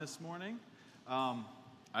This morning.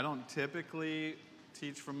 I don't typically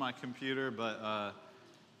teach from my computer, but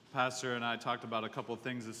Pastor and I talked about a couple of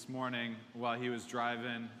things this morning while he was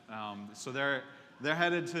driving. So they're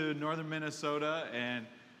headed to northern Minnesota, and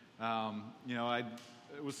I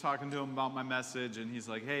was talking to him about my message, and he's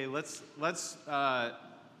like, "Hey, let's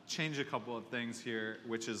change a couple of things here,"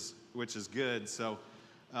 which is good. So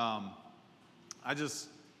I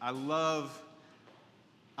love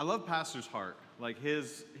Pastor's heart. Like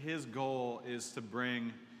his goal is to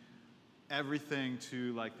bring everything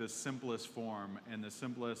to like the simplest form and the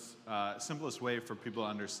simplest way for people to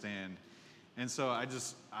understand. And so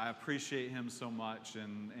I appreciate him so much,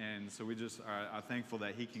 and so we just are thankful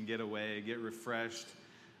that he can get away, get refreshed.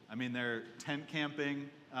 I mean, they're tent camping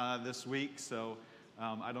this week, so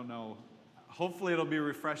I don't know. Hopefully it'll be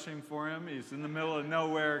refreshing for him. He's in the middle of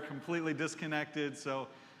nowhere, completely disconnected, so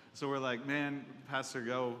we're like, man, Pastor,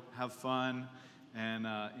 go have fun and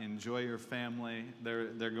enjoy your family.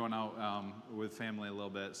 They're going out with family a little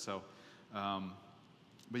bit. So,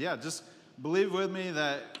 but yeah, just believe with me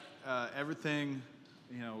that everything,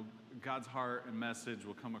 God's heart and message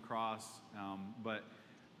will come across. But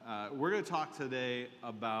we're going to talk today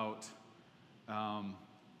about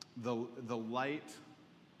the light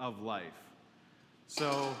of life.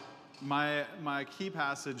 So my key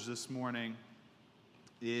passage this morning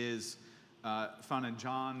is found in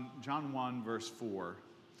John 1, verse 4.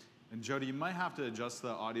 And Jody, you might have to adjust the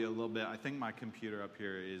audio a little bit. I think my computer up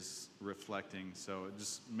here is reflecting, so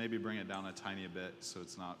just maybe bring it down a tiny bit so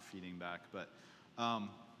it's not feeding back. But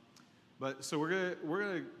so we're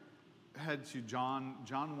gonna head to John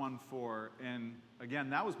 1, 4, and again,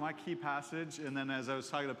 that was my key passage. And then as I was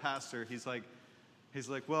talking to Pastor, he's like,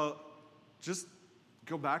 well, just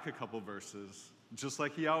go back a couple verses, just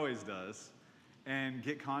like he always does, and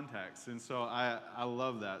get context. And so I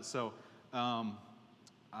love that. So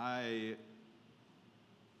I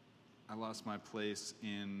lost my place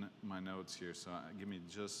in my notes here. So give me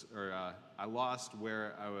I lost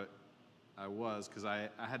where I was because I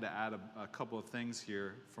had to add a couple of things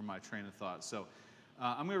here for my train of thought. So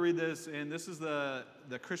I'm going to read this, and this is the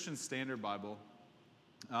Christian Standard Bible.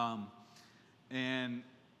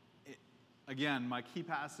 Again, my key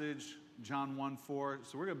passage, John 1, 4.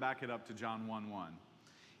 So we're going to back it up to John 1, 1.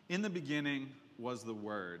 In the beginning was the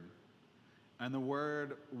Word, and the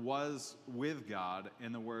Word was with God,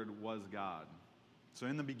 and the Word was God. So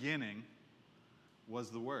in the beginning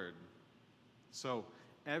was the Word. So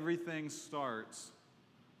everything starts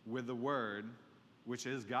with the Word, which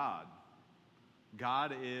is God.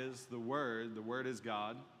 God is the Word is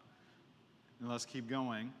God. And let's keep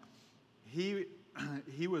going. He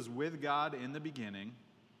was with God in the beginning.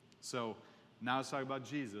 So now let's talk about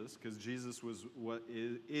Jesus, because Jesus was what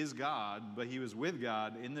is God, but he was with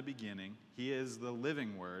God in the beginning. He is the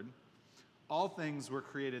living Word. All things were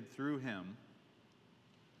created through him,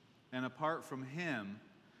 and apart from him,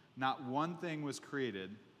 not one thing was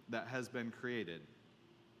created that has been created.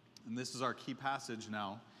 And this is our key passage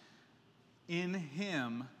now. In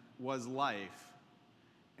him was life,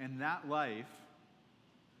 and that life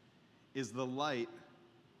is the light.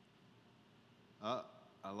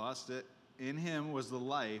 I lost it. In him was the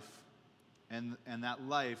life, and that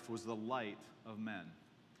life was the light of men.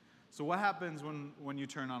 So what happens when you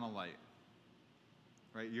turn on a light?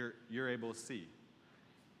 Right? You're able to see.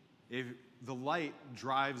 If the light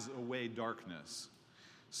drives away darkness.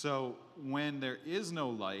 So when there is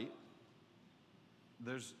no light,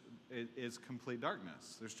 it's complete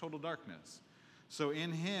darkness. There's total darkness. So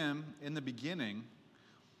in him, in the beginning,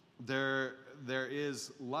 there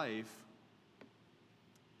is life,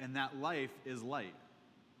 and that life is light.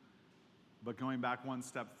 But going back one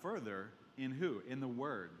step further, in who? In the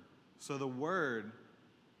Word. So the Word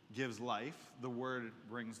gives life, the Word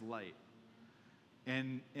brings light.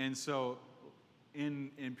 And so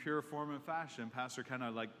in pure form and fashion, Pastor kind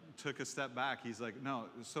of like took a step back. He's like, no,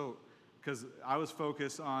 so, because I was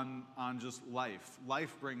focused on just life.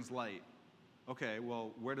 Life brings light. Okay,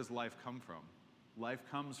 well, where does life come from? Life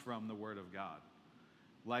comes from the Word of God.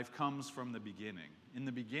 Life comes from the beginning. In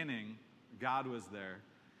the beginning, God was there.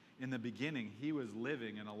 In the beginning, he was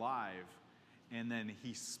living and alive. And then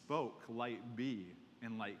he spoke, light be,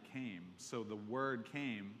 and light came. So the Word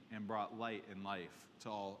came and brought light and life to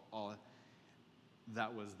all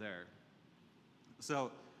that was there.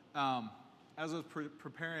 So as I was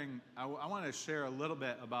preparing, I want to share a little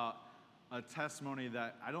bit about a testimony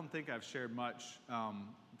that I don't think I've shared much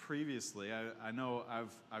previously. I know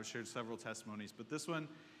I've shared several testimonies, but this one,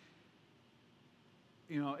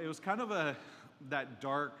 it was kind of that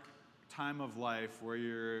dark time of life where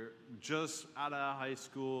you're just out of high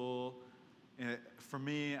school, For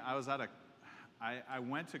me, I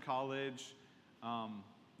went to college,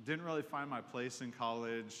 didn't really find my place in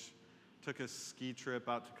college, took a ski trip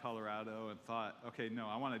out to Colorado and thought, okay, no,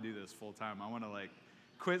 I want to do this full time. I want to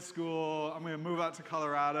quit school. I'm going to move out to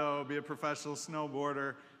Colorado, be a professional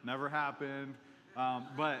snowboarder. Never happened.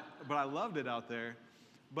 But I loved it out there.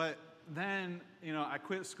 But then, I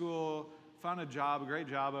quit school, found a job, a great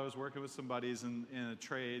job. I was working with some buddies in the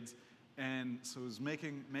trades. And so I was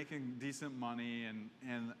making decent money.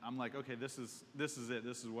 And I'm like, okay, this is it.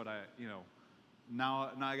 This is what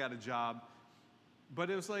now I got a job.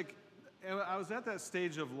 But it was I was at that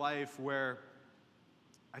stage of life where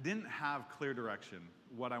I didn't have clear direction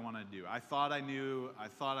what I want to do. I thought I knew, I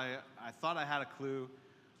thought I had a clue,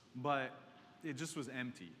 but it just was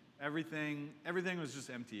empty. Everything was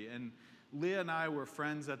just empty. And Leah and I were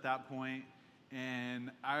friends at that point,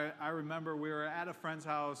 and I remember we were at a friend's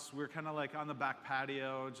house. We were kind of on the back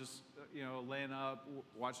patio, just laying up,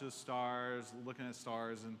 watching the stars, looking at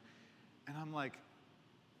stars, and I'm like,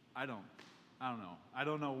 I don't know. I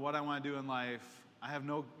don't know what I want to do in life. I have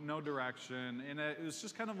no direction. And it was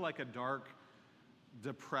just kind of like a dark,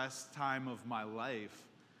 depressed time of my life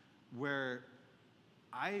where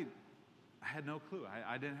I had no clue.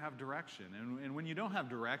 I didn't have direction. And when you don't have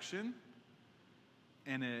direction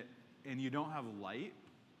and you don't have light,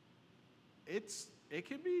 it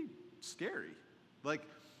can be scary.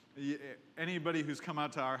 Anybody who's come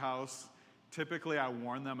out to our house, typically I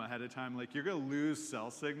warn them ahead of time, you're going to lose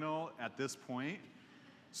cell signal at this point.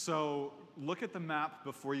 So look at the map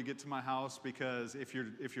before you get to my house, because if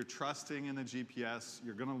you're trusting in the GPS,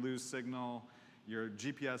 you're going to lose signal. Your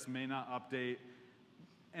GPS may not update.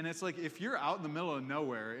 And it's if you're out in the middle of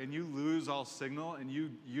nowhere and you lose all signal and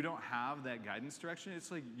you don't have that guidance direction,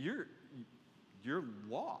 it's you're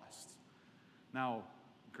lost. Now,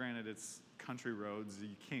 granted, it's country roads,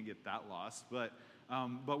 you can't get that lost, but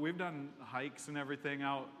we've done hikes and everything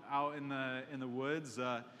out in the woods.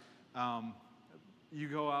 You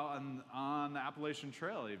go out on the Appalachian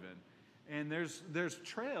Trail even, and there's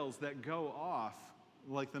trails that go off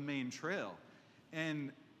the main trail,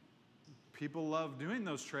 and people love doing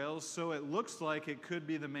those trails, so it looks like it could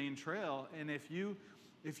be the main trail. And if you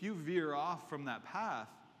veer off from that path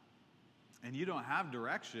and you don't have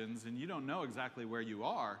directions and you don't know exactly where you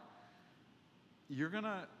are,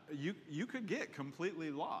 you could get completely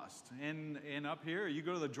lost. And up here, you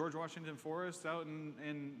go to the George Washington Forest out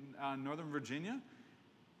in Northern Virginia,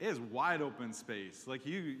 it is wide open space.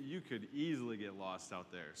 You could easily get lost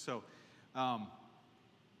out there. So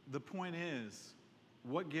the point is,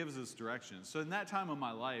 what gives us direction? So in that time of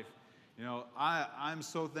my life, I'm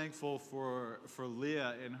so thankful for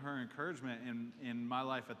Leah and her encouragement in my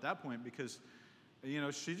life at that point, because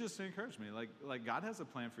she just encouraged me, God has a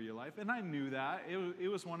plan for your life. And I knew that. It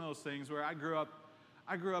was one of those things where I grew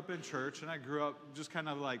up in church, and I grew up just kind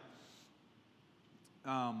of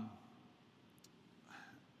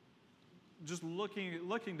just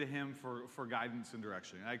looking to him for guidance and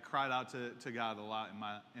direction. I cried out to God a lot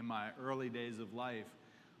in my early days of life.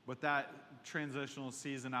 But that transitional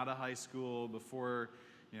season out of high school, before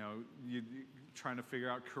you trying to figure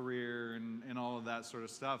out career and all of that sort of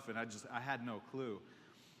stuff, and I had no clue.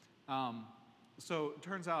 So it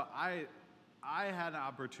turns out I had an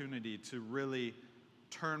opportunity to really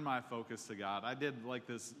turn my focus to God. I did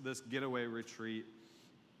this getaway retreat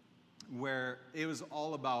where it was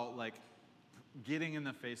all about getting in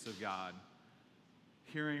the face of God,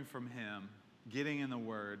 hearing from him, getting in the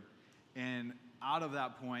Word. And out of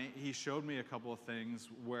that point, he showed me a couple of things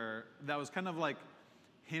where that was kind of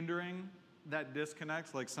hindering that disconnect.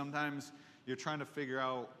 Sometimes you're trying to figure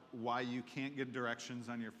out why you can't get directions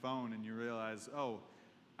on your phone, and you realize, oh,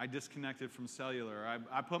 I disconnected from cellular.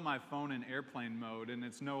 I put my phone in airplane mode, and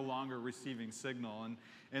it's no longer receiving signal.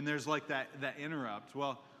 And there's that interrupt.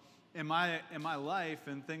 Well, in my life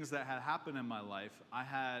and things that had happened in my life,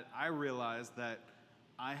 I realized that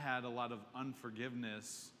I had a lot of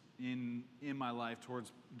unforgiveness in my life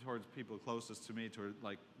towards people closest to me, toward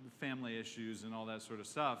family issues and all that sort of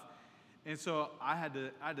stuff. And so I had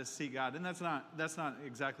to seek God. And that's not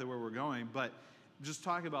exactly where we're going, but just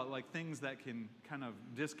talk about things that can kind of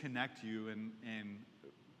disconnect you and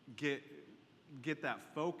get that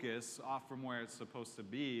focus off from where it's supposed to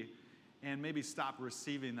be, and maybe stop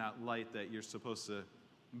receiving that light that you're supposed to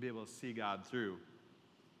be able to see God through.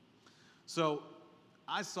 So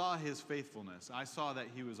I saw his faithfulness. I saw that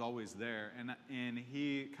he was always there, and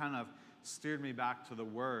he kind of steered me back to the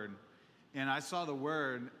Word. And I saw the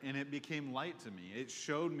Word, and it became light to me. It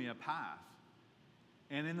showed me a path.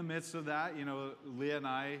 And in the midst of that, Leah and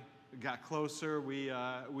I got closer. We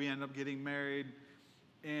ended up getting married,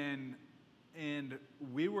 and And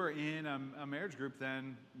we were in a marriage group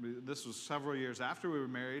then. This was several years after we were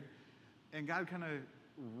married. And God kind of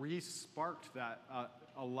re-sparked that,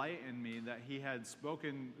 a light in me that he had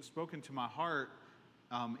spoken to my heart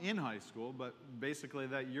in high school, but basically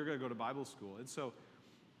that you're going to go to Bible school. And so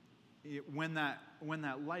when that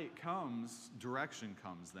light comes, direction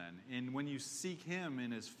comes then. And when you seek him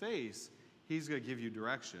in his face, he's going to give you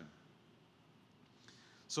direction.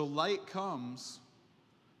 So light comes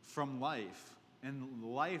from life, and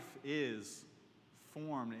life is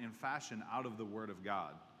formed and fashioned out of the Word of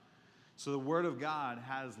God. So the Word of God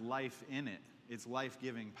has life in it. It's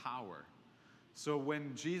life-giving power. So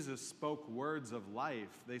when Jesus spoke words of life,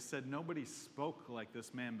 they said nobody spoke like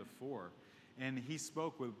this man before. And he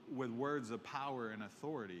spoke with words of power and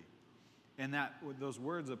authority. And those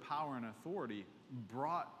words of power and authority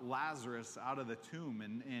brought Lazarus out of the tomb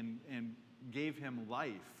and gave him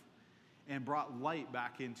life and brought light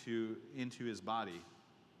back into his body.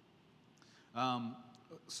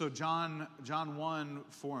 So John 1,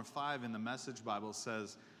 4, and 5 in the Message Bible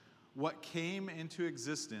says, "What came into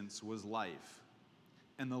existence was life,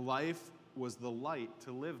 and the life was the light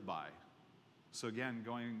to live by." So again,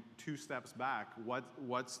 going 2 steps back,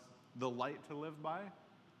 what's the light to live by?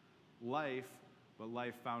 Life, but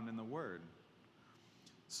life found in the Word.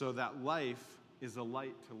 So that life is a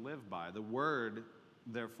light to live by. The Word,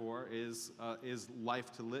 therefore, is light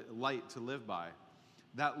to live by.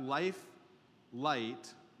 That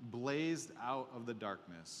light blazed out of the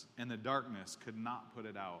darkness, and the darkness could not put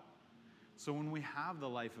it out. So when we have the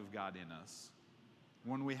life of God in us,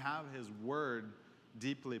 when we have his Word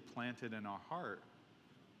deeply planted in our heart,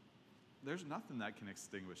 there's nothing that can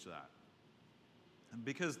extinguish that.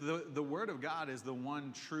 Because the Word of God is the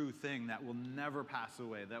one true thing that will never pass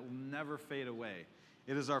away, that will never fade away.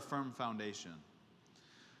 It is our firm foundation.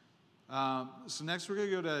 So next we're going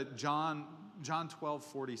to go to John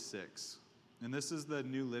 12:46. And this is the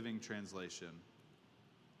New Living Translation.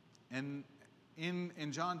 And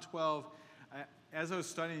in John 12, as I was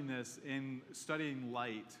studying this, in studying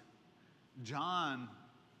light, John,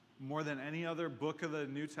 more than any other book of the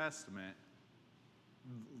New Testament,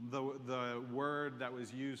 the word that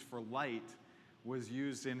was used for light was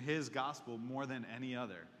used in his gospel more than any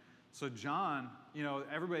other. So John,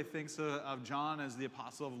 everybody thinks of John as the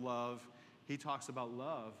apostle of love. He talks about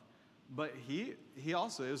love. But he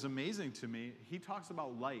also, it was amazing to me, he talks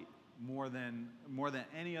about light more than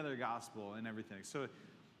any other gospel and everything. So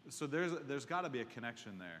there's got to be a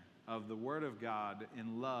connection there of the Word of God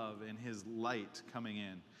in love and his light coming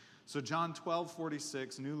in. So John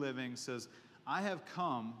 12:46, New Living, says, "I have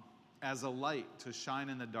come as a light to shine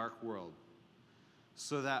in the dark world,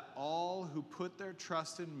 so that all who put their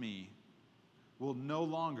trust in me will no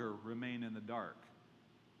longer remain in the dark."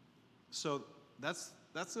 So that's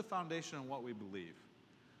the foundation of what we believe.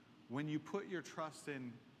 When you put your trust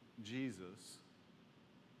in Jesus,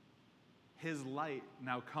 his light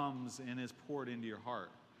now comes and is poured into your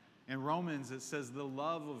heart. In Romans, it says the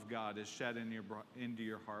love of God is shed into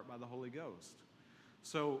your heart by the Holy Ghost.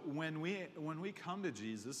 So when we come to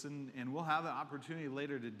Jesus, and we'll have an opportunity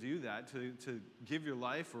later to do that, to give your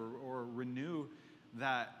life or renew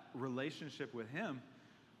that relationship with him,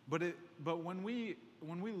 but when we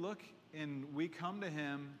look and we come to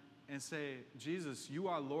him and say, "Jesus, you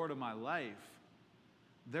are Lord of my life,"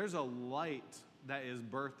 there's a light that is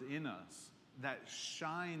birthed in us that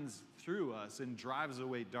shines through us and drives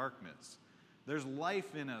away darkness. There's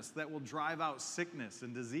life in us that will drive out sickness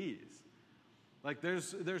and disease. Like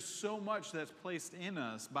there's so much that's placed in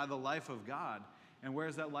us by the life of God. And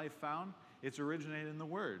where's that life found? It's originated in the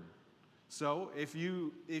Word. So if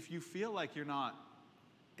you feel like you're not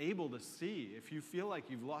able to see, if you feel like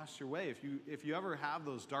you've lost your way, if you ever have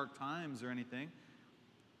those dark times or anything,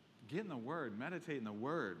 get in the Word, meditate in the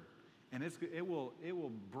Word, and it will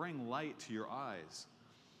bring light to your eyes.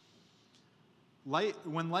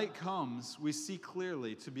 When light comes, we see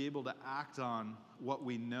clearly to be able to act on what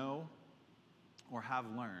we know or have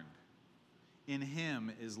learned. In him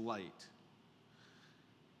is light.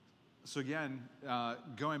 So again,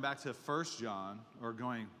 going back to 1 John, or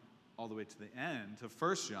going all the way to the end, to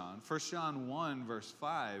 1 John 1, verse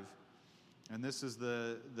 5, and this is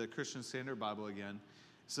the Christian Standard Bible again,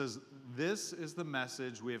 it says, "This is the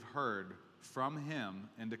message we have heard from him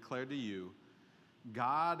and declared to you.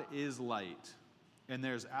 God is light, and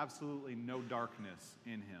there's absolutely no darkness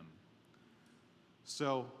in him."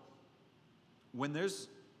 So when there's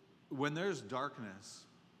darkness,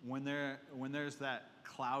 when there's that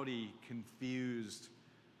cloudy, confused,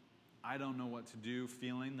 I don't know what to do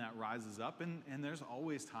feeling that rises up, and there's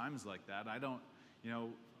always times like that.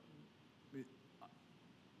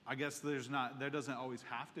 I guess there doesn't always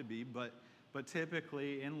have to be, but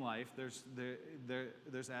typically in life there's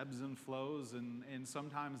ebbs and flows, and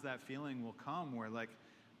sometimes that feeling will come where like,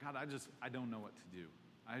 God, I don't know what to do.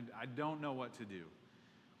 I don't know what to do.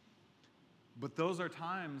 But those are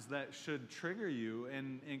times that should trigger you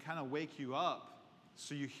and kind of wake you up,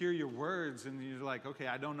 so you hear your words and you're like, okay,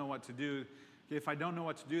 I don't know what to do. If I don't know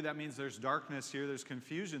what to do, that means there's darkness here, there's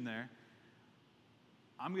confusion there.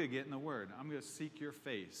 I'm going to get in the Word. I'm going to seek your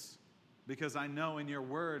face, because I know in your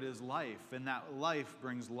Word is life, and that life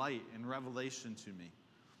brings light and revelation to me.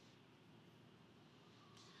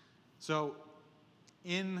 So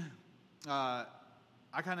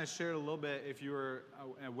I kind of shared a little bit, if you were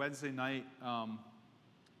at Wednesday night, I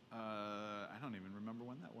don't even remember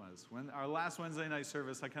when that was. When our last Wednesday night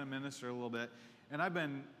service, I kind of ministered a little bit. And I've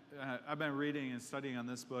been reading and studying on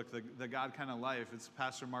this book, The God Kind of Life. It's a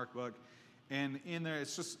Pastor Mark book. And in there,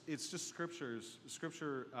 it's just scripture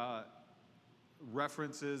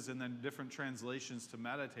references and then different translations to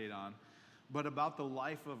meditate on, but about the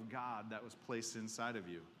life of God that was placed inside of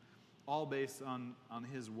you, all based on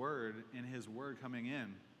His Word and His Word coming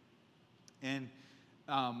in. And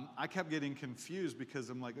I kept getting confused because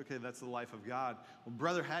I'm like, okay, that's the life of God. Well,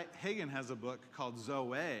 Brother Hagin has a book called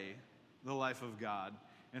Zoe, the life of God,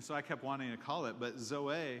 and so I kept wanting to call it, but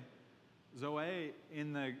Zoe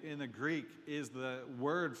in the Greek is the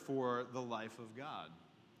word for the life of God.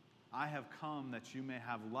 I have come that you may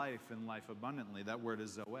have life and life abundantly. That word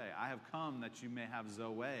is Zoe. I have come that you may have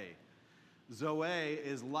Zoe. Zoe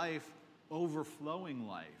is life, overflowing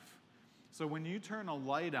life. So when you turn a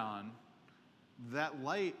light on, that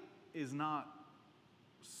light is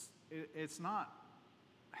it's not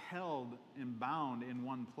held and bound in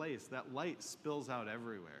one place. That light spills out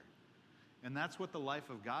everywhere. And that's what the life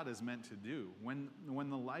of God is meant to do. When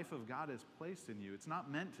the life of God is placed in you, it's not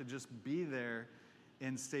meant to just be there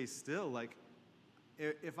and stay still. Like,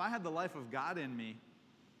 if I had the life of God in me,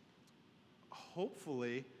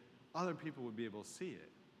 hopefully other people would be able to see it.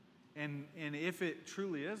 And if it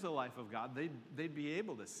truly is the life of God, they'd be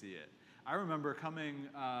able to see it. I remember coming,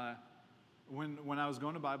 when I was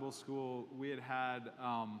going to Bible school, we had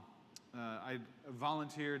I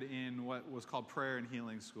volunteered in what was called prayer and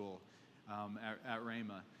healing school at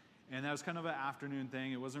Rhema. And that was kind of an afternoon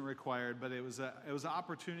thing. It wasn't required, but it was an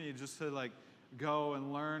opportunity just to like go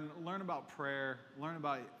and learn about prayer, learn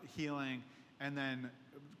about healing, and then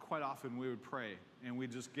quite often we would pray and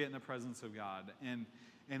we'd just get in the presence of God. And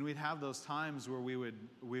we'd have those times where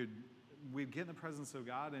we'd get in the presence of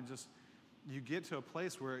God, and just you get to a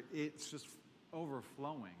place where it's just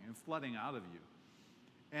overflowing and flooding out of you.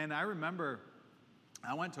 And I remember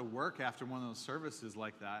I went to work after one of those services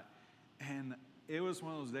like that, and it was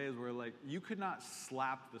one of those days where like you could not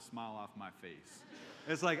slap the smile off my face.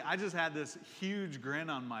 It's like I just had this huge grin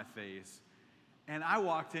on my face. And I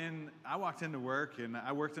walked into work, and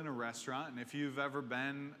I worked in a restaurant. And if you've ever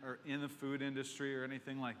been or in the food industry or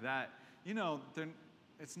anything like that, you know,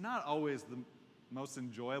 it's not always the most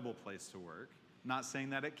enjoyable place to work. Not saying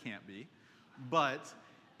that it can't be, but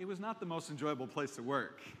it was not the most enjoyable place to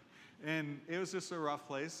work. And it was just a rough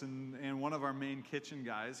place. And one of our main kitchen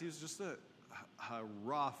guys, he was just a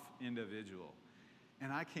rough individual.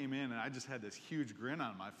 And I came in, and I just had this huge grin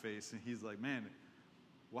on my face. And he's like, man,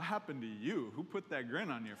 what happened to you? Who put that grin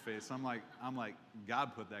on your face? I'm like,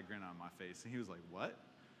 God put that grin on my face. And he was like, what?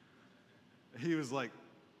 He was like,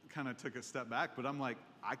 kind of took a step back, but I'm like,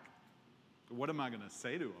 what am I going to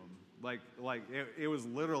say to him? Like it was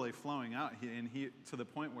literally flowing out, and he to the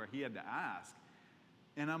point where he had to ask.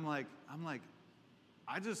 And I'm like,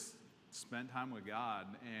 I just spent time with God,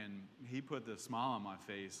 and He put the smile on my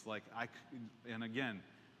face. And again,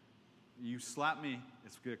 you slap me,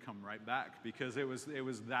 it's going to come right back, because it was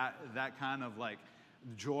that kind of like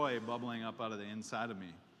joy bubbling up out of the inside of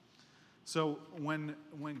me. So when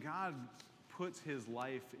God puts His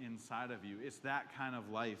life inside of you, it's that kind of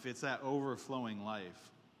life. It's that overflowing life.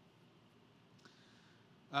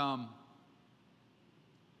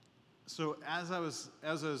 So as I was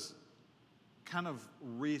kind of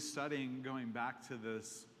restudying, going back to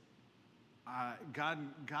this,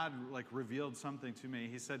 God like revealed something to me.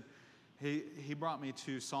 He said, He brought me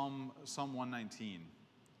to Psalm 119.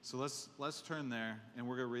 So let's turn there, and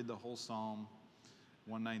we're going to read the whole Psalm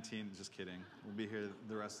 119. Just kidding. We'll be here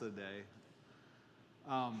the rest of the day.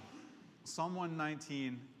 Psalm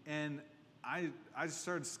 119, and I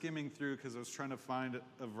started skimming through because I was trying to find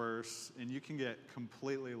a verse, and you can get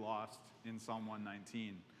completely lost in Psalm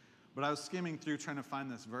 119. But I was skimming through trying to find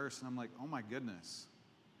this verse, and I'm like, oh my goodness.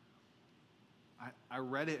 I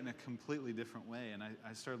read it in a completely different way, and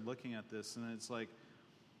I started looking at this, and it's like,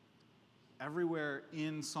 everywhere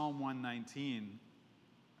in Psalm 119,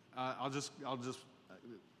 I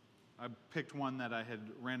picked one that I had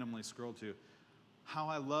randomly scrolled to.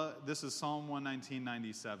 This is Psalm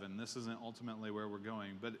 119:97. This isn't ultimately where we're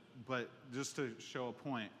going, but just to show a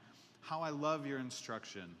point, how I love your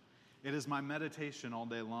instruction. It is my meditation all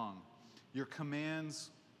day long. Your commands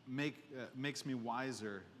makes me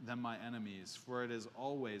wiser than my enemies, for it is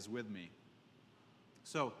always with me.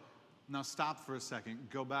 So now stop for a second.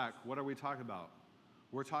 Go back. What are we talking about?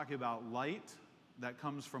 We're talking about light that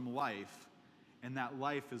comes from life, and that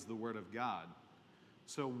life is the Word of God.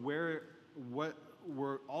 So what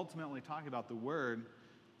we're ultimately talking about, the Word.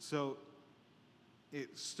 So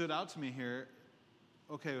it stood out to me here,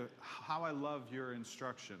 okay, how I love your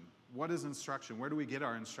instruction. What is instruction? Where do we get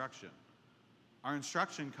our instruction? Our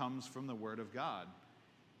instruction comes from the Word of God.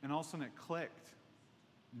 And all of a sudden it clicked.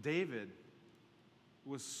 David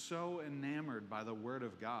was so enamored by the Word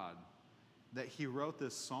of God that he wrote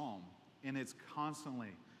this psalm. And it's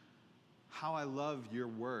constantly, how I love your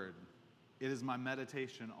Word. It is my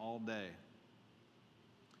meditation all day.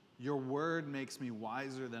 Your Word makes me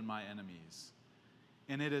wiser than my enemies,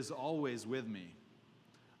 and it is always with me.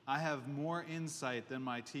 I have more insight than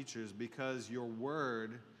my teachers because your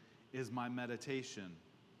Word is my meditation.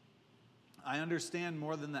 I understand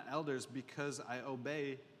more than the elders because I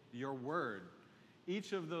obey your Word.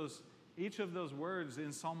 Each of those words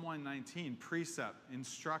in Psalm 119, precept,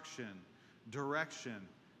 instruction, direction,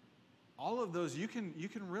 all of those you can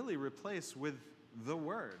really replace with the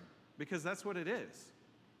Word, because that's what it is.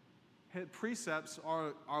 Precepts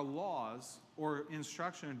are laws or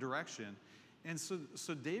instruction and direction. And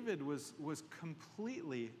so David was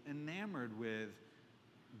completely enamored with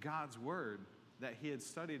God's Word that he had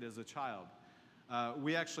studied as a child.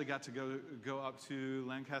 We actually got to go up to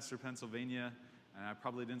Lancaster, Pennsylvania, and I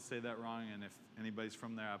probably didn't say that wrong, and if anybody's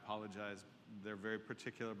from there, I apologize. They're very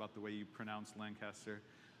particular about the way you pronounce Lancaster.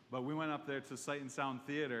 But we went up there to Sight and Sound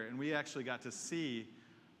Theater, and we actually got to see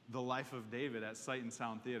the life of David at Sight and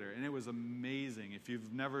Sound Theater, and it was amazing. If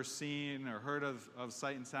you've never seen or heard of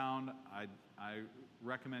Sight and Sound, I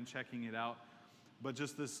recommend checking it out. But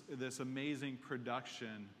just this amazing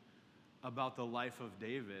production about the life of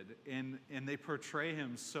David, and they portray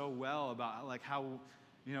him so well about like how,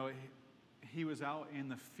 he was out in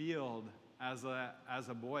the field as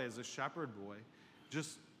a boy, as a shepherd boy.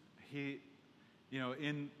 Just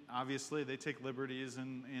obviously they take liberties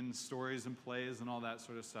in stories and plays and all that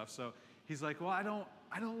sort of stuff. So he's like, well, I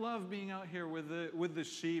don't love being out here with the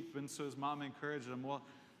sheep. And so his mom encouraged him, well,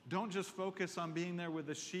 don't just focus on being there with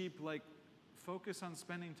the sheep, like focus on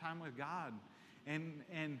spending time with God and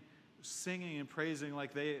singing and praising.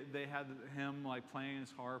 Like they had him like playing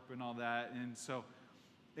his harp and all that. And so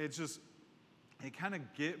it kind of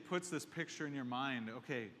puts this picture in your mind.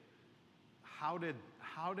 Okay, how did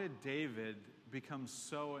David become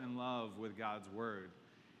so in love with God's Word?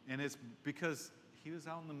 And it's because he was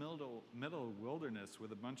out in the middle of wilderness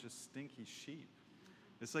with a bunch of stinky sheep.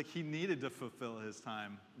 It's like he needed to fulfill his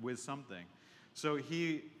time with something. So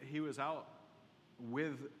he was out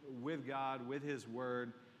with God, with his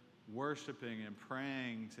Word, worshiping and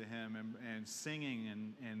praying to him and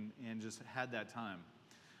singing and just had that time.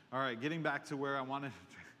 All right, getting back to where I wanted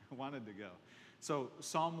to go. So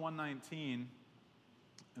Psalm 119,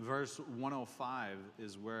 verse 105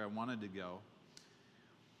 is where I wanted to go.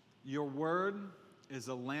 Your Word is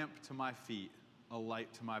a lamp to my feet, a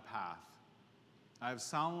light to my path. I have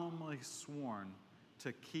solemnly sworn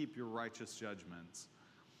to keep your righteous judgments.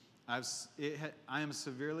 I am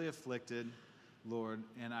severely afflicted, Lord,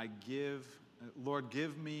 and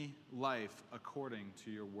give me life according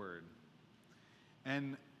to your Word.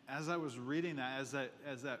 And as I was reading that, as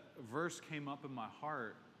that verse came up in my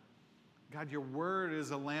heart, God, your Word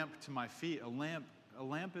is a lamp to my feet. A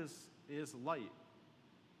lamp is light,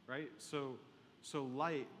 right? So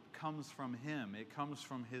light comes from Him. It comes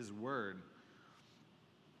from His Word.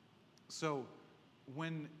 So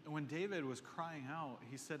when David was crying out,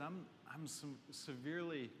 he said, I'm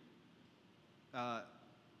severely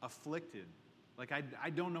afflicted. Like I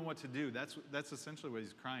don't know what to do. That's essentially what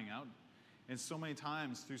he's crying out. And so many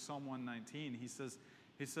times through Psalm 119, he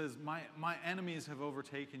says, my enemies have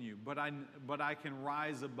overtaken you, but I can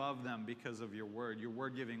rise above them because of your Word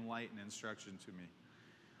giving light and instruction to me.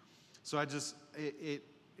 So it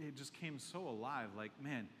just came so alive. Like,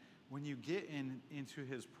 man, when you get into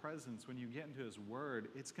His presence, when you get into His Word,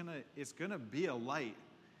 it's gonna be a light.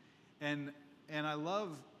 And I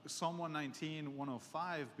love Psalm 119,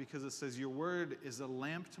 105, because it says, your Word is a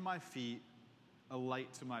lamp to my feet, a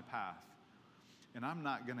light to my path. And I'm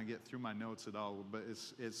not going to get through my notes at all, but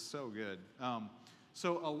it's so good.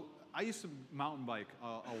 So I used to mountain bike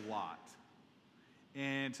a lot.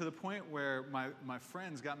 And to the point where my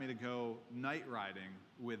friends got me to go night riding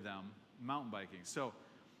with them, mountain biking. So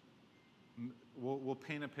we'll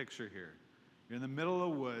paint a picture here. You're in the middle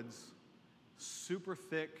of the woods, super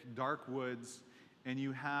thick, dark woods, and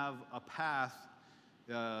you have a path,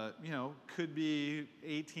 could be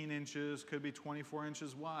 18 inches, could be 24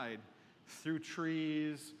 inches wide, through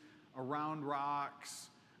trees, around rocks,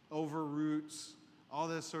 over roots, all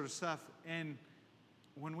this sort of stuff. And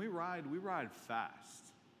when we ride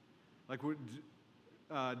fast. Like,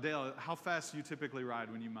 Dale, how fast do you typically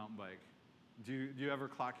ride when you mountain bike? Do you ever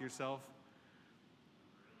clock yourself?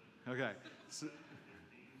 Okay. So,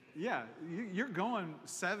 yeah, you're going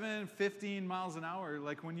 15 miles an hour,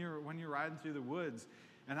 like when you're riding through the woods.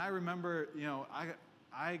 And I remember,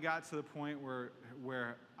 I got to the point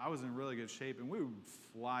where I was in really good shape, and we would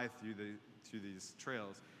fly through these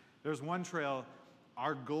trails. There's one trail.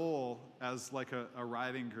 Our goal as like a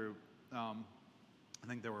riding group, I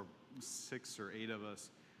think there were 6 or 8 of us,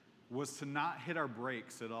 was to not hit our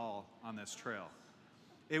brakes at all on this trail.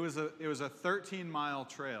 It was a 13-mile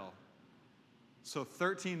trail. So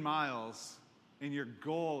 13 miles, and your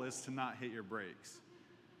goal is to not hit your brakes.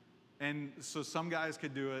 And so some guys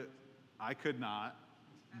could do it, I could not,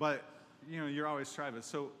 but you're always striving.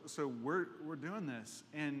 So we're doing this,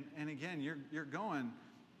 and again, you're going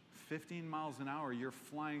 15 miles an hour, you're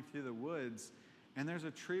flying through the woods, and there's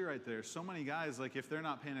a tree right there. So many guys, like, if they're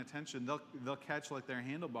not paying attention, they'll catch like their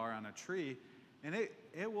handlebar on a tree, and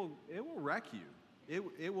it will wreck you.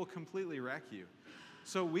 It will completely wreck you.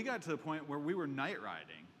 So we got to the point where we were night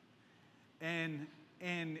riding,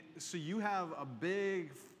 and so you have a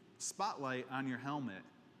big spotlight on your helmet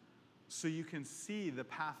so you can see the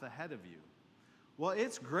path ahead of you. Well,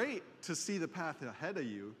 it's great to see the path ahead of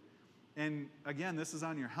you. And again, this is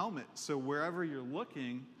on your helmet, so wherever you're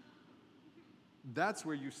looking, that's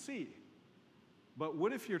where you see. But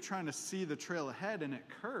what if you're trying to see the trail ahead and it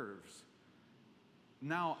curves?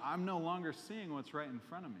 Now, I'm no longer seeing what's right in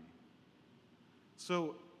front of me.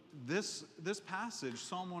 So this passage,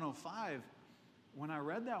 Psalm 105, when I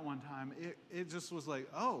read that one time, it just was like,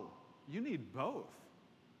 oh, you need both.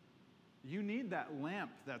 You need that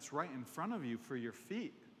lamp that's right in front of you for your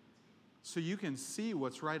feet, so you can see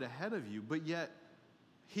what's right ahead of you. But yet,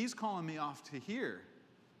 he's calling me off to here.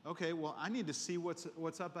 Okay, well, I need to see what's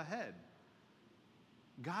up ahead.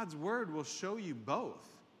 God's word will show you both.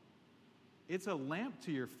 It's a lamp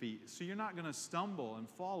to your feet, so you're not going to stumble and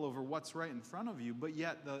fall over what's right in front of you. But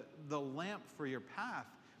yet, the lamp for your path,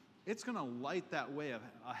 it's going to light that way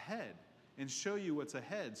ahead and show you what's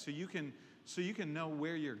ahead, so you can know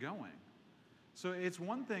where you're going. So it's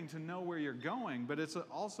one thing to know where you're going, but it's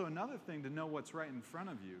also another thing to know what's right in front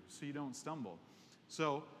of you so you don't stumble.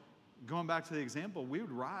 So going back to the example, we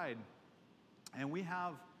would ride, and we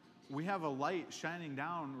have a light shining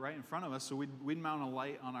down right in front of us, so we'd mount a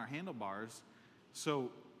light on our handlebars.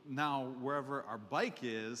 So now wherever our bike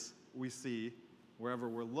is, we see. Wherever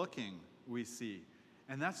we're looking, we see.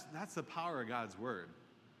 And that's the power of God's word.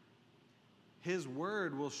 His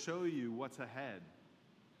word will show you what's ahead,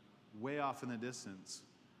 way off in the distance.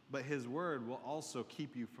 But his word will also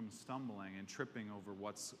keep you from stumbling and tripping over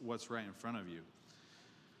what's right in front of you.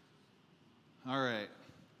 All right.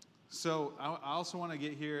 So I also want to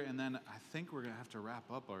get here, and then I think we're going to have to wrap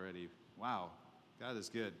up already. Wow. God is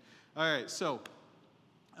good. All right. So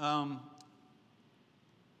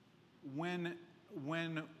when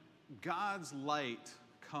God's light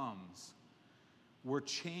comes, we're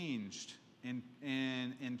changed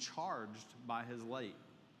and charged by his light.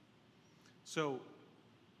 So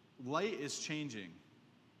light is changing.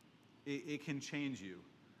 It can change you.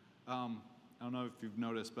 I don't know if you've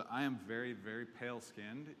noticed, but I am very, very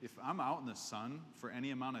pale-skinned. If I'm out in the sun for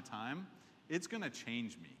any amount of time, it's going to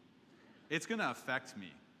change me. It's going to affect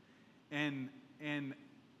me. And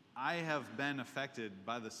I have been affected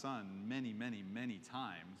by the sun many, many, many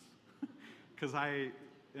times because I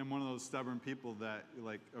am one of those stubborn people that,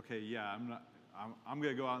 like, okay, yeah, I'm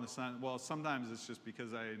going to go out in the sun. Well, sometimes it's just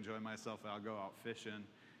because I enjoy myself. I'll go out fishing,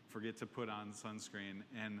 forget to put on sunscreen,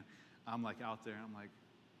 and I'm like out there, and I'm like,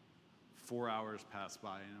 4 hours pass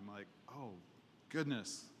by, and I'm like, oh,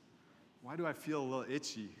 goodness, why do I feel a little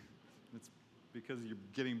itchy? It's because you're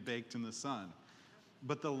getting baked in the sun.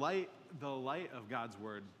 But the light of God's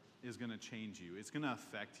word is going to change you. It's going to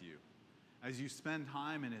affect you. As you spend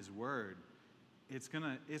time in his word, it's going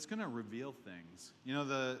to reveal things. You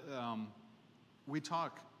know, we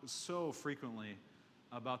talk so frequently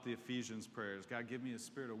about the Ephesians prayers. God, give me a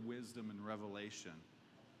spirit of wisdom and revelation.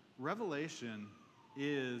 Revelation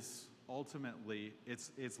is ultimately,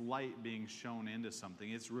 it's light being shown into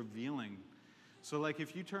something. It's revealing. So like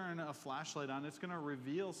if you turn a flashlight on, it's going to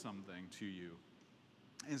reveal something to you.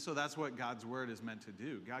 And so that's what God's word is meant to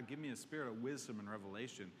do. God, give me a spirit of wisdom and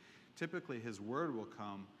revelation. Typically, his word will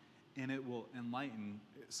come and it will enlighten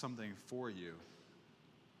something for you.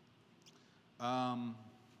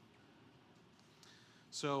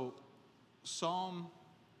 So Psalm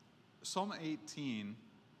 18,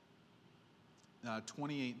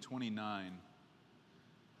 28, 29,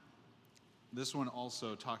 this one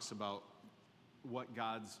also talks about what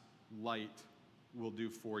God's light will do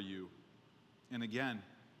for you. And again,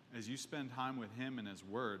 as you spend time with him and his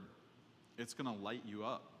word, it's going to light you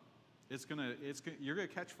up. You're going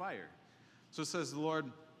to catch fire. So it says, Lord,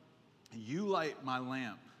 you light my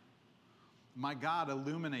lamp. My God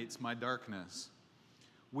illuminates my darkness.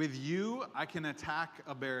 With you, I can attack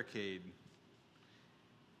a barricade.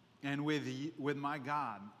 And with my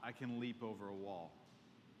God, I can leap over a wall.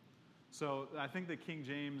 So I think the King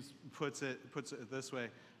James puts it this way.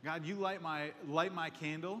 God, you light my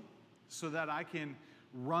candle so that I can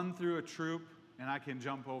run through a troop and I can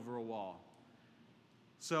jump over a wall.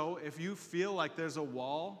 So if you feel like there's a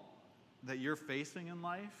wall that you're facing in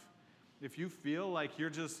life, if you feel like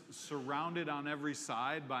you're just surrounded on every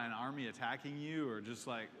side by an army attacking you or just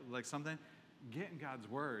like something, get in God's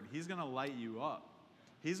word. He's going to light you up.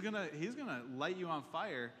 He's going to light you on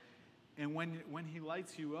fire. And when he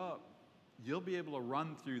lights you up, you'll be able to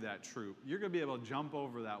run through that troop. You're going to be able to jump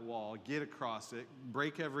over that wall, get across it,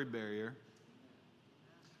 break every barrier.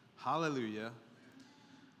 Hallelujah.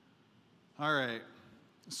 All right.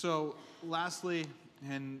 So lastly,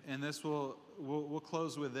 and this we'll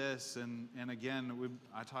close with this. And again,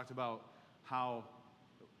 I talked about how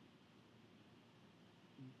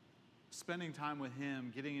spending time with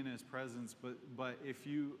him, getting in his presence. But if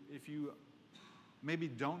you maybe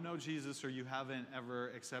don't know Jesus, or you haven't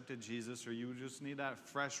ever accepted Jesus, or you just need that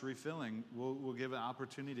fresh refilling, we'll give an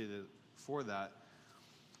opportunity for that.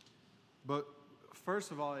 But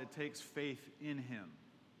first of all, it takes faith in him.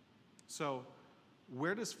 So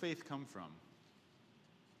where does faith come from?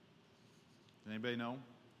 Anybody know?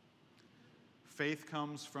 Faith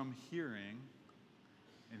comes from hearing,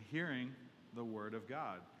 and hearing the word of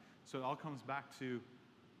God. So it all comes back to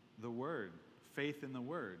the word, faith in the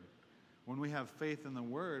word. When we have faith in the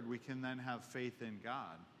word, we can then have faith in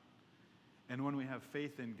God. And when we have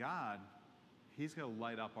faith in God, he's going to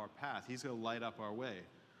light up our path. He's going to light up our way.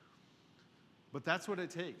 But that's what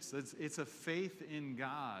it takes. It's a faith in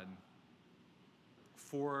God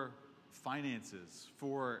for finances,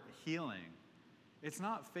 for healing. It's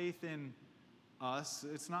not faith in us.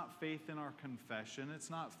 It's not faith in our confession.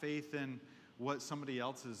 It's not faith in what somebody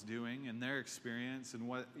else is doing and their experience and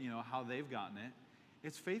how they've gotten it.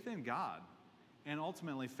 It's faith in God, and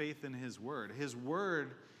ultimately faith in his word. His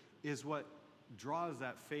word is what draws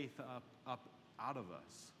that faith up out of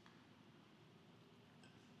us.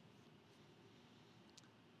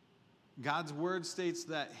 God's word states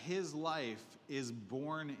that his life is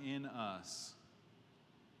born in us,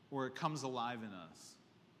 or it comes alive in us.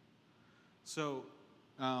 So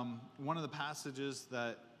one of the passages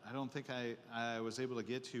that I don't think I was able to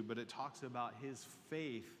get to, but it talks about his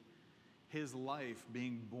faith, his life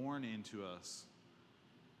being born into us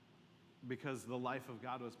because the life of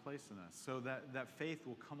God was placed in us. So that faith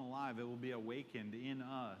will come alive. It will be awakened in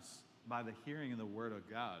us by the hearing of the word of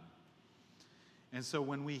God. And so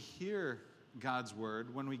when we hear God's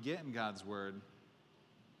word, when we get in God's word,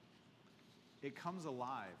 it comes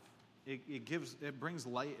alive. It brings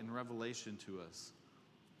light and revelation to us.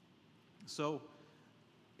 So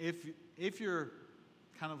if you're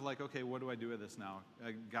kind of like, okay, what do I do with this now?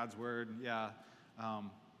 God's word,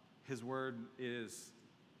 his word is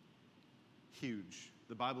huge.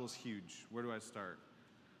 The Bible is huge. Where do I start?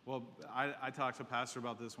 Well, I talked to a pastor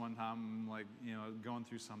about this one time, going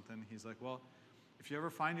through something. He's like, well, if you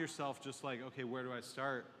ever find yourself just like, okay, where do I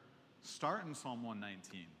start? Start in Psalm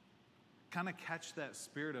 119. Kind of catch that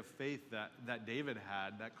spirit of faith that David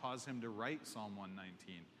had that caused him to write Psalm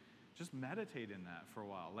 119. Just meditate in that for a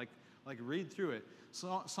while. Like read through it.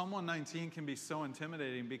 So, Psalm 119 can be so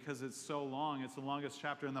intimidating because it's so long. It's the longest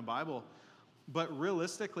chapter in the Bible. But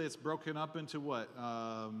realistically, it's broken up into what?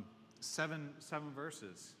 7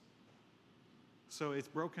 verses. So it's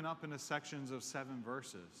broken up into sections of 7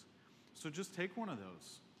 verses. So just take one of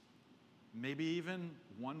those. Maybe even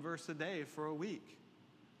one verse a day for a week.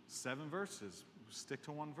 7 verses. Stick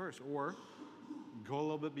to one verse. Or go a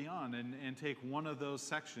little bit beyond and take one of those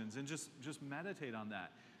sections and just meditate on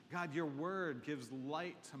that. God, your word gives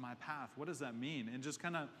light to my path. What does that mean? And just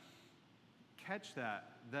kind of catch that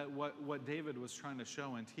what David was trying to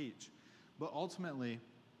show and teach. But ultimately,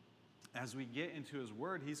 as we get into his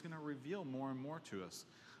word, he's going to reveal more and more to us.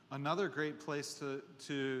 Another great place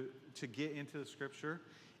to get into the scripture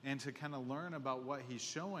and to kind of learn about what he's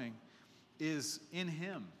showing is in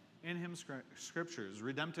him scriptures,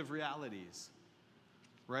 redemptive realities,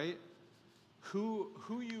 right? Who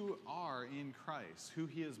you are in Christ, who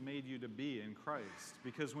he has made you to be in Christ.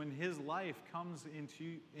 Because when his life comes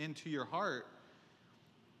into your heart,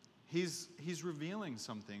 he's revealing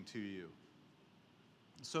something to you.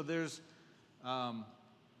 So there's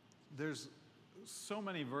so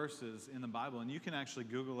many verses in the Bible, and you can actually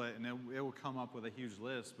Google it, and it will come up with a huge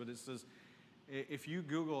list. But it says, if you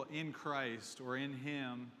Google in Christ or in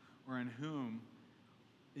him or in whom,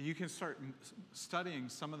 you can start studying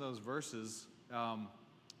some of those verses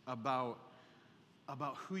about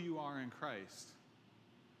who you are in Christ.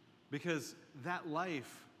 Because that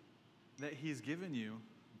life that he's given you,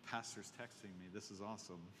 Pastor's texting me, this is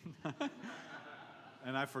awesome.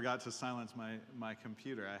 And I forgot to silence my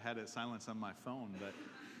computer. I had it silenced on my phone.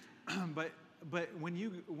 But when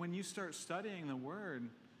you start studying the Word,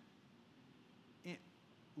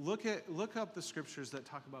 look up the scriptures that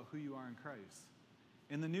talk about who you are in Christ.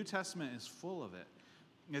 And the New Testament is full of it.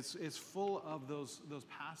 It's full of those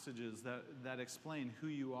passages that explain who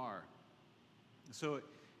you are. So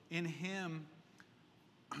in him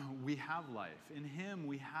we have life. In him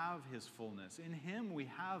we have his fullness. In him we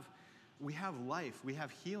have life, we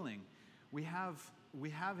have healing, we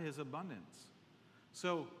have his abundance.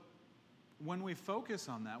 So when we focus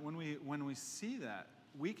on that, when we see that,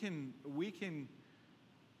 we can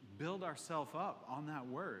build ourselves up on that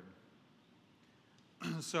word.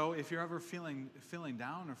 So if you're ever feeling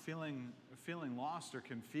down or feeling lost or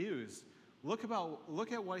confused, look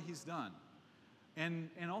at what he's done, and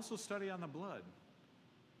also study on the blood.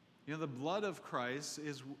 You know, the blood of Christ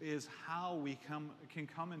is how we can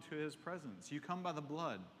come into his presence. You come by the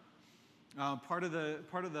blood. Part of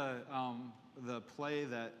the play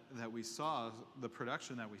that we saw, the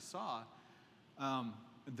production that we saw,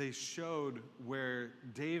 they showed where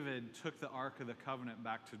David took the Ark of the Covenant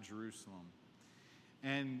back to Jerusalem.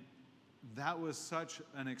 And that was such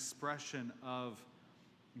an expression of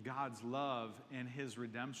God's love and his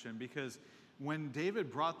redemption, because when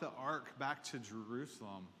David brought the Ark back to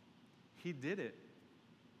Jerusalem, he did it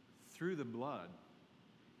through the blood.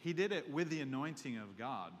 He did it with the anointing of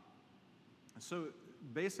God. So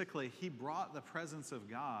basically, he brought the presence of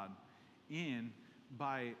God in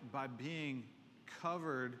by being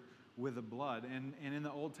covered with the blood. And in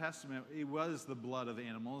the Old Testament, it was the blood of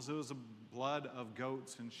animals. It was the blood of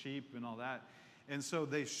goats and sheep and all that. And so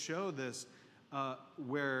they show this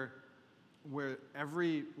where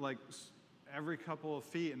every couple of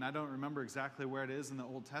feet, and I don't remember exactly where it is in the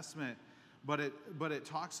Old Testament, but it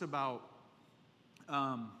talks about,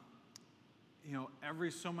 every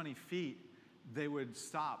so many feet they would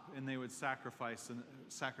stop and they would sacrifice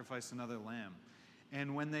another lamb.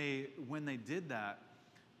 And when they did that,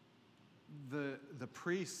 the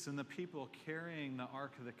priests and the people carrying the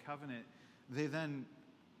Ark of the Covenant, they then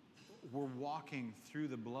were walking through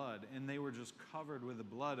the blood, and they were just covered with the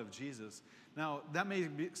blood of Jesus. Now, that may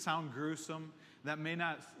sound gruesome. That may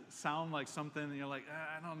not sound like something that you're like,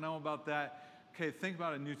 I don't know about that. Okay, think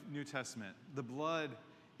about a New Testament. The blood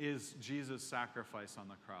is Jesus' sacrifice on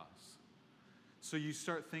the cross. So you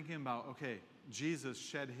start thinking about, okay, Jesus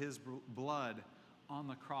shed his blood on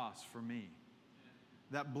the cross for me.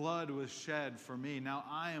 That blood was shed for me. Now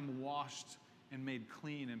I am washed and made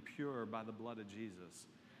clean and pure by the blood of Jesus.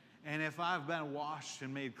 And if I've been washed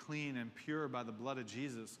and made clean and pure by the blood of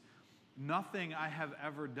Jesus, nothing I have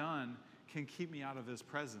ever done can keep me out of his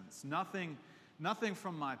presence. Nothing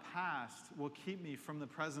from my past will keep me from the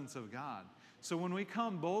presence of God. So when we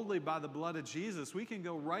come boldly by the blood of Jesus, we can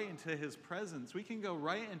go right into his presence. We can go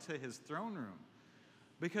right into his throne room.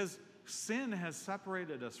 Because sin has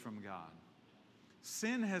separated us from God.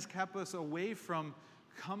 Sin has kept us away from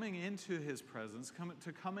coming into his presence,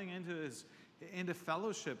 coming into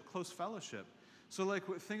fellowship, close fellowship. So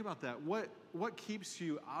think about that. What keeps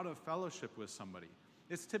you out of fellowship with somebody?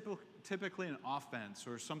 It's typically an offense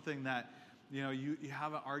or something that, you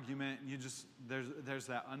have an argument and there's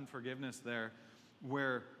that unforgiveness there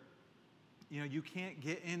where, you can't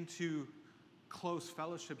get into close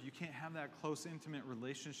fellowship. You can't have that close, intimate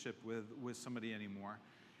relationship with somebody anymore.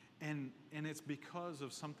 And it's because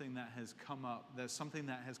of something that has come up, that's something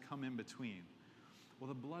that has come in between. Well,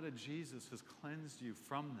 the blood of Jesus has cleansed you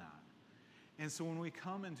from that. And so when we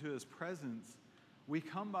come into his presence, we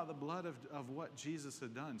come by the blood of what Jesus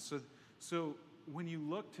had done. So when you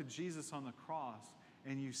look to Jesus on the cross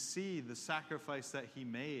and you see the sacrifice that he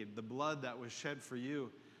made, the blood that was shed for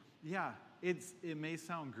you, yeah, it may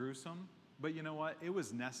sound gruesome, but you know what? It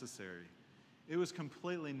was necessary. It was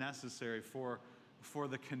completely necessary for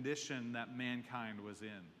the condition that mankind was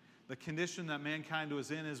in. The condition that mankind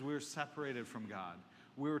was in is we were separated from God.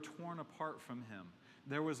 We were torn apart from him.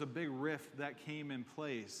 There was a big rift that came in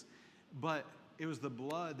place, but it was the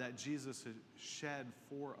blood that Jesus had shed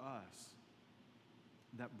for us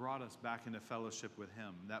that brought us back into fellowship with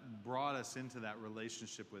him, that brought us into that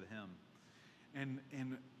relationship with him. And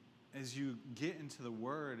as you get into the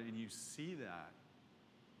Word and you see that,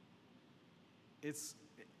 it's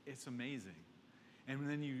amazing. And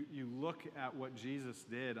then you look at what Jesus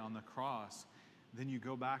did on the cross, then you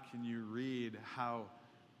go back and you read how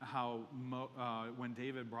when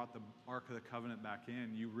David brought the Ark of the Covenant back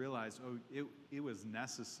in, you realize, it was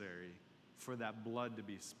necessary for that blood to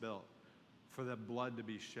be spilt, for that blood to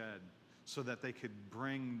be shed, so that they could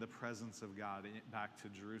bring the presence of God back to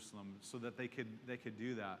Jerusalem, so that they could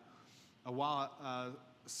do that. I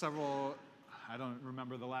don't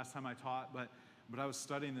remember the last time I taught, but I was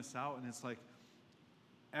studying this out, and it's like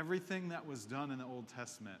everything that was done in the Old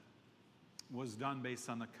Testament was done based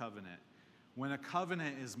on the covenant. When a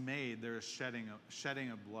covenant is made, there is shedding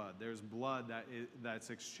of blood. There's blood that's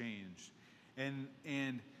exchanged. And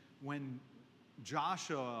when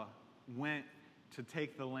Joshua went to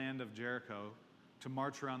take the land of Jericho, to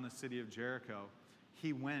march around the city of Jericho,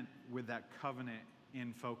 he went with that covenant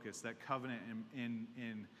in focus, that covenant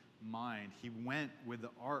in mind. He went with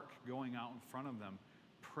the ark going out in front of them,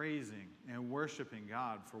 praising and worshiping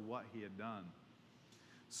God for what he had done.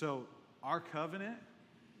 So our covenant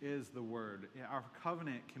is the Word. Our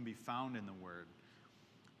covenant can be found in the Word.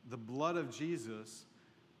 The blood of Jesus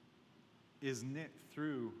is knit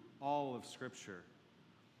through all of Scripture.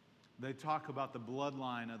 They talk about the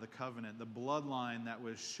bloodline of the covenant, the bloodline that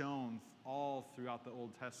was shown all throughout the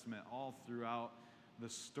Old Testament, all throughout the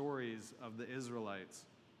stories of the Israelites.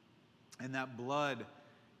 And that blood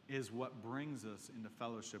is what brings us into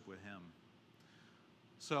fellowship with him.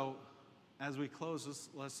 So as we close,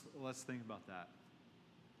 let's think about that.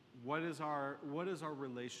 What does our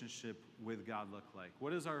relationship with God look like?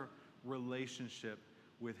 What is our relationship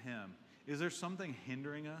with him? Is there something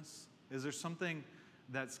hindering us? Is there something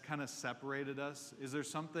that's kind of separated us? Is there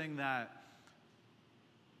something that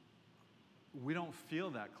we don't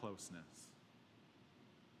feel that closeness?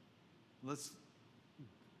 Let's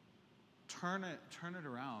turn it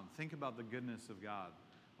around. Think about the goodness of God.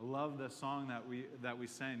 I love the song that we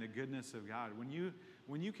sang, the goodness of God.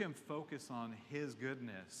 When you can focus on his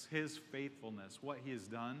goodness, his faithfulness, what he has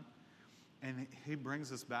done, and he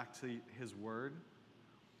brings us back to his word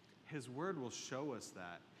will show us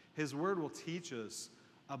that. His word will teach us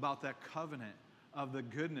about that covenant of the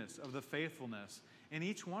goodness, of the faithfulness. And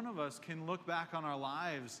each one of us can look back on our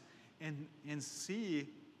lives and see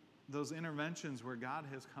those interventions where God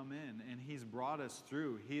has come in and he's brought us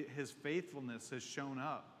through. His faithfulness has shown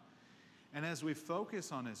up. And as we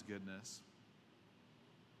focus on his goodness,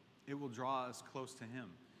 it will draw us close to him.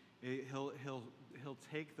 He'll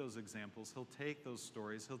take those examples, he'll take those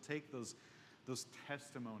stories, he'll take those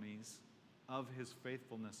testimonies of his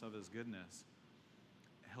faithfulness, of his goodness.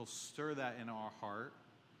 He'll stir that in our heart.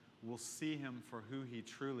 We'll see him for who he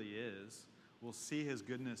truly is. We'll see his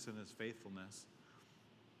goodness and his faithfulness.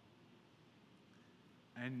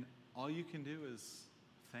 And all you can do is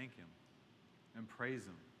thank him and praise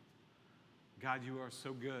him. God, you are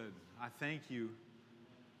so good. I thank you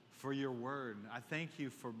for your word. I thank you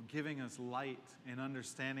for giving us light and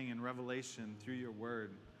understanding and revelation through your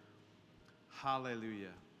word.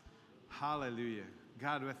 Hallelujah. Hallelujah.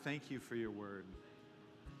 God, I thank you for your word.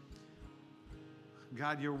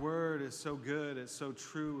 God, your word is so good, it's so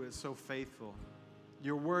true, it's so faithful.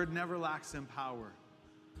 Your word never lacks in power.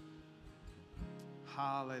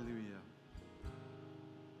 Hallelujah.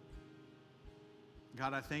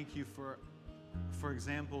 God, I thank you for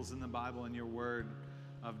examples in the Bible and your word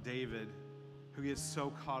of David, who gets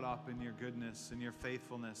so caught up in your goodness and your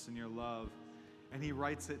faithfulness and your love. And he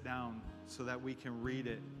writes it down so that we can read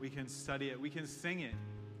it, we can study it, we can sing it.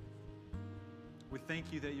 We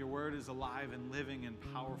thank you that your word is alive and living and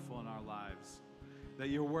powerful in our lives. That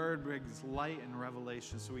your word brings light and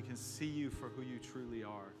revelation so we can see you for who you truly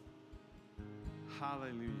are.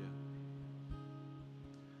 Hallelujah.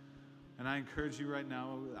 And I encourage you right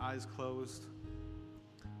now, with eyes closed,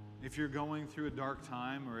 if you're going through a dark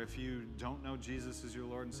time or if you don't know Jesus as your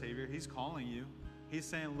Lord and Savior, he's calling you. He's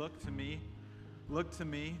saying, look to me. Look to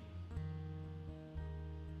me.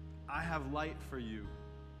 I have light for you.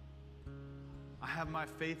 I have my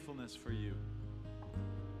faithfulness for you.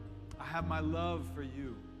 I have my love for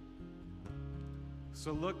you.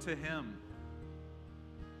 So look to him.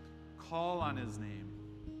 call on his name,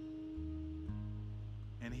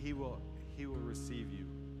 and he will receive you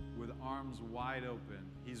with arms wide open.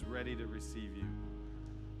 He's ready to receive you.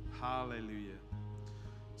 Hallelujah.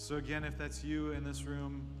 So again, if that's you in this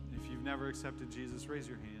room, if you've never accepted Jesus, raise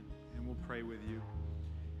your hand and we'll pray with you.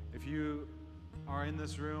 If you are in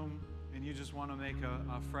this room and you just want to make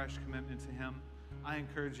a fresh commitment to him, I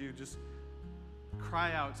encourage you, just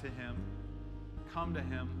cry out to him. Come to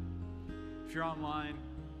him. If you're online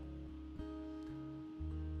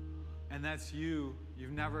and that's you,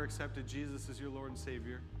 you've never accepted Jesus as your Lord and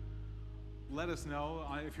Savior, let us know.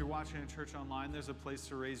 If you're watching a church online, there's a place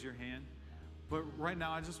to raise your hand. But right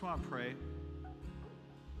now, I just want to pray.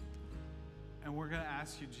 And we're going to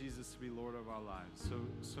ask you, Jesus, to be Lord of our lives.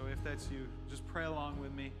 So if that's you, just pray along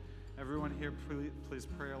with me. Everyone here, please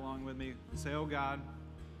pray along with me. Say, oh God,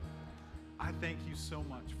 I thank you so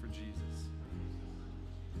much for Jesus.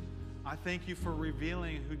 I thank you for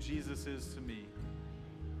revealing who Jesus is to me.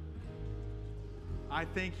 I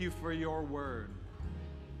thank you for your word,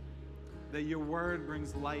 that your word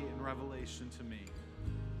brings light and revelation to me.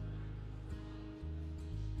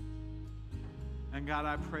 And God,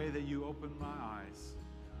 I pray that you open my eyes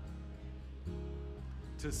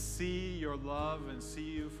to see your love and see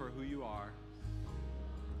you for who you are.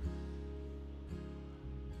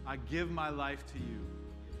 I give my life to you.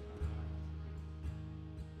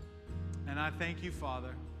 And I thank you,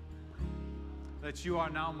 Father, that you are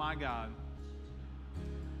now my God,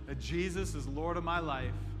 that Jesus is Lord of my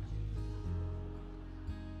life,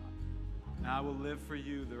 and I will live for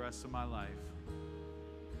you the rest of my life.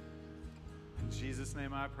 In Jesus'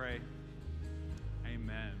 name I pray.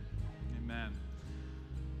 Amen. Amen.